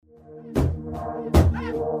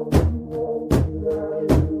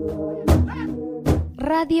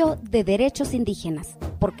radio de derechos indígenas,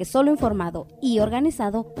 porque solo informado y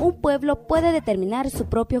organizado, un pueblo puede determinar su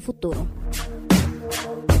propio futuro.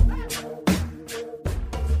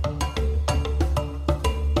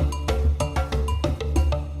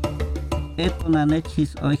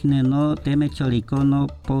 Etonanechis oigneno temecholicono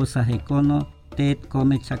pousajecono tet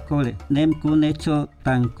comechacole nem cunecho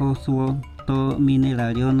tancosuo to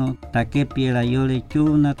minerariono take pierayole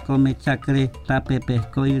chunat comechacre tape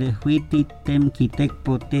pescoile huiti tem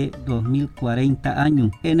quitecpote 2040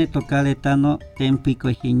 años ene tocaletano tempico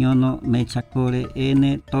giñono mechacole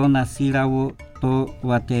ene tona sílabo to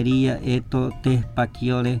batería eto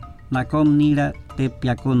tespaquiole nacomnira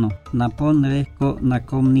tepiacono naponresco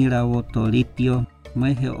nacomnira litio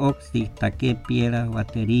meje oxi take piedra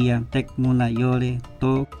batería tecmunayole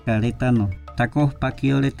to caretano tacos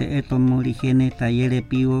paquiole te eto murigene tayere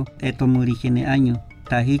pivo eto murigene año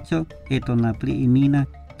tajicho eto napli imina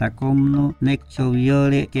tacomno necho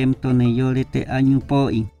viole kemtoneyole te año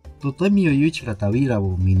poi totemio yuchra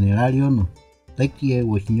tavirabo minerario no tequie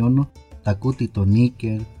hueñono takutito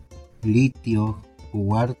níquel litio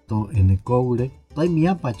cuarto en el cobre toy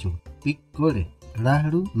miapacho piccore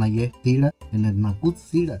rasru nayestira en el nakut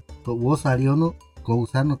sira to vosariono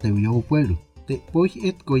cousano te vio pueblo te poch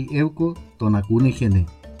et koi euco tonacune gene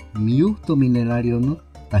miu to minerario no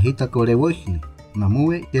tajita core bochne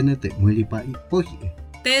namue tiene te muiripa y poche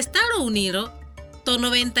te Estados Unidos to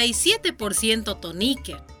 97% to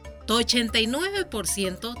níquel to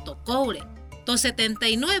 89% to cobre to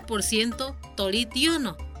 79% to litio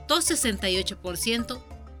no to 68%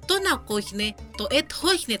 to naucochne to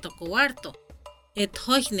ethochne to cuarto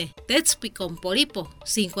ethochne tetspicon poripo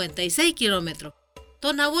 56 kilómetros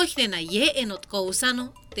to nauochne na ye enot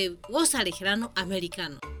cousano te gozalegrano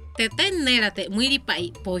americano te tenera te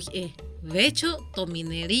muiripai poche vecho to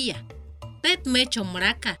minería tet mecho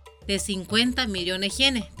mraca de 50 millones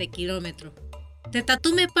yenes de kilómetros te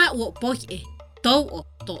tatume pa u poche to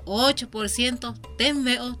 8%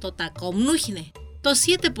 tenveo to tacomnuchne to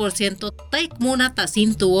 7% taikmuna ta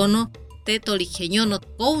cintuono te toligeñono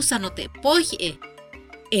cousano te poche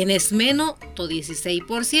en esmeno to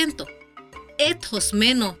 16% et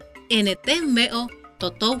hosmeno en etenveo to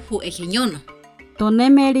tofu egeñono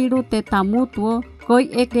tonemeriru te tamutuo koi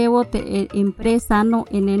ekevo te empresa no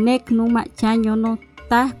en enek numa chaño no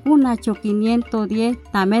tascunacho 510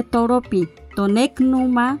 tametoropi tonek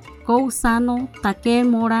numa cousano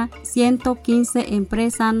takemora 115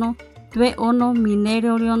 empresa no tue ono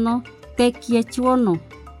minerio no tequiechuono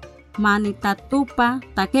manitatupa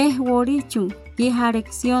takehworichu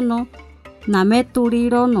kijarecciono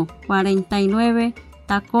nameturirono 49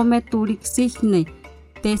 tacometurixigne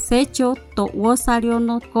desecho to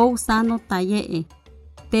wosariono cousano tayee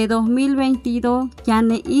de 2022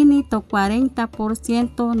 yane ini to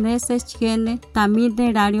 40% nesechgene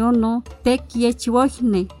taminerario no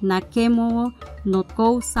tequiechuojne nakemo no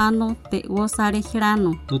cousano te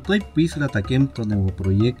wosarejrano totoy pisra takem to nuevo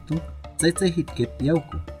proyecto tsetsehit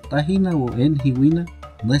ketiauco tajina o en hiwina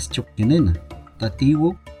no es chopkenena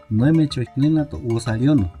tativo no emechoiknena to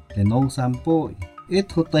wosariono te no usampo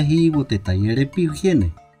etjo tajivo te tayere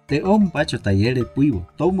piujene te pacho tayere puivo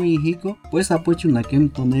tomo hijico pues apocho nakem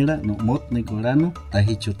tonera no mot necorano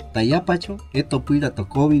tajicho tayapacho eto puira to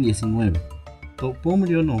COVID-19 to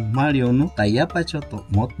pomrio no mario no tayapacho to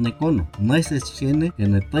mot necono no es chene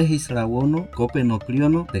en el tejisrabono cope no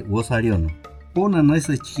criono te wosariono pona no es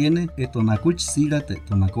chene eto nakuch sira te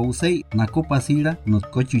to nakousei nakopa sira no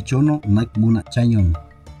cochichono nakmuna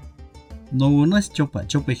chañono no unas chopa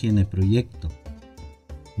chope gene proyecto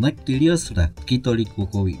Naktiliosra kitoliku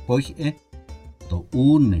kovi poche to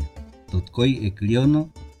une to koi ekliono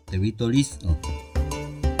te vitolisno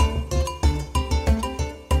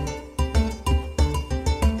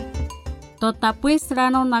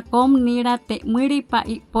totapuisrano nakom nira te muiripa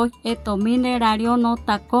y poche to minerario no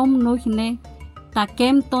takom nujne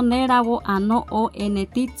takem tonerabo ano o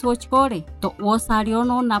enetitsochcore to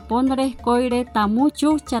wosariono napondres koire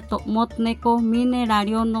tamuchu chato motneco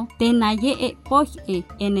minerariono tenaye e poche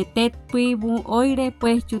enetet puibu oire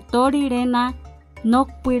pues chutori rena nok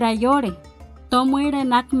puirayore tomuire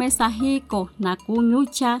nak mesajiko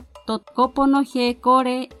nakuñucha totkopono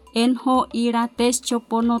jekore enjo ira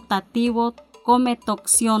teschopono tativo come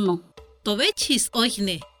toxiono tovechis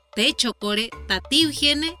oijne techo core tativ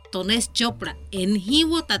gene tones chopra en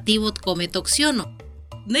hivo tativot come toxiono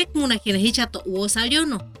nek muna gene hicha to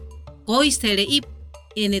uosaliono koi sere ip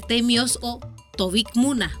enetemios o tovik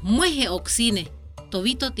muna mueje oxine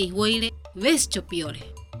tovito tihueire ves chopiore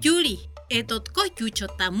yuri etot koyucho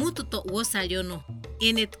tamutu to uosaliono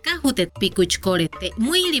enet kahutet pikuchcore te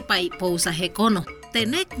muiripai pousajekono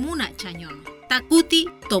tenek muna chañono takuti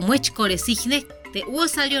tomuech koresihne te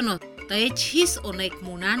uosaliono taechis onek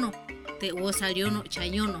munano te uosaliono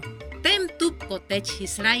chayono tem tup kotech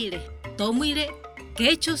Israel tomuire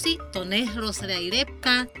kechosi tonej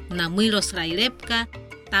rosrairepka namuiros rairepka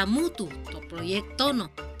tamutu to proyectono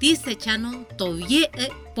tisechano to vie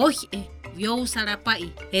poje vio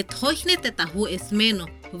usarapai et hojne te tahu esmeno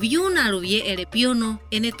viuna ruvie erepiono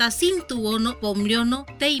enetasintu ono pomliono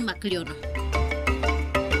teimakliono.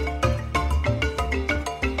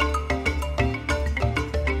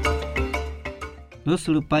 Los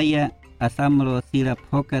lupaya asamro sirap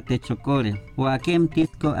hoka te chokore o akem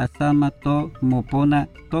tisco asama to mopona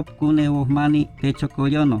top kune uhmani te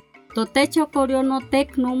chokoyono. To te chokoriono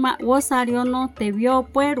teknuma wosariono te vio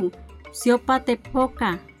pueru siopa te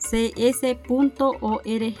poca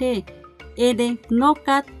cs.org ere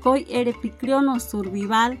nocat koi ere picriono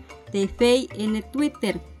survival de fei en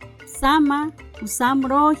Twitter sama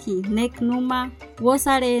usamroji neknuma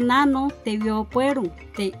wosare enano te vio pueru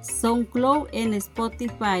te SoundCloud en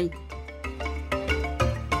Spotify